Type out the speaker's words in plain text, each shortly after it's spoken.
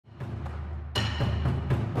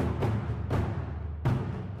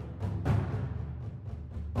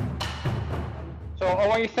I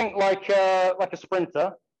want you to think like a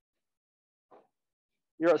sprinter.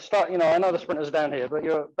 You're at start, I know the sprinter's down here, but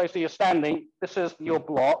you're standing. This is your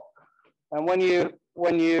block, and when you're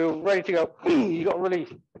ready to go, you got to really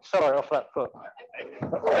accelerate off that foot. You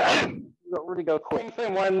got to really go quick. Same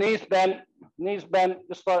thing when knees bent,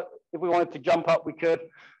 just like if we wanted to jump up, we could.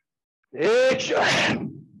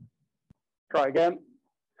 Try again.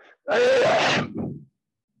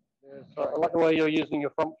 So I like the way you're using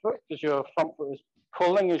your front foot, because your front foot is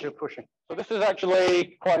pulling as you're pushing. So this is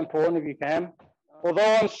actually quite important if you can.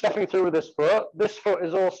 Although I'm stepping through with this foot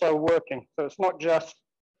is also working. So it's not just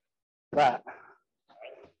that.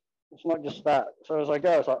 It's not just that. So as I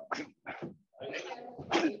go, it's like,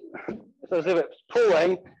 so as if it's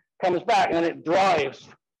pulling, comes back, and then it drives.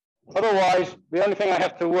 Otherwise, the only thing I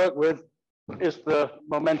have to work with is the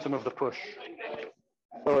momentum of the push.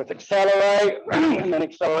 So it's accelerate, and then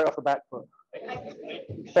accelerate off the back foot.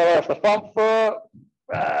 Accelerate off the front foot,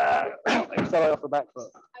 accelerate off the back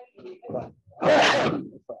foot.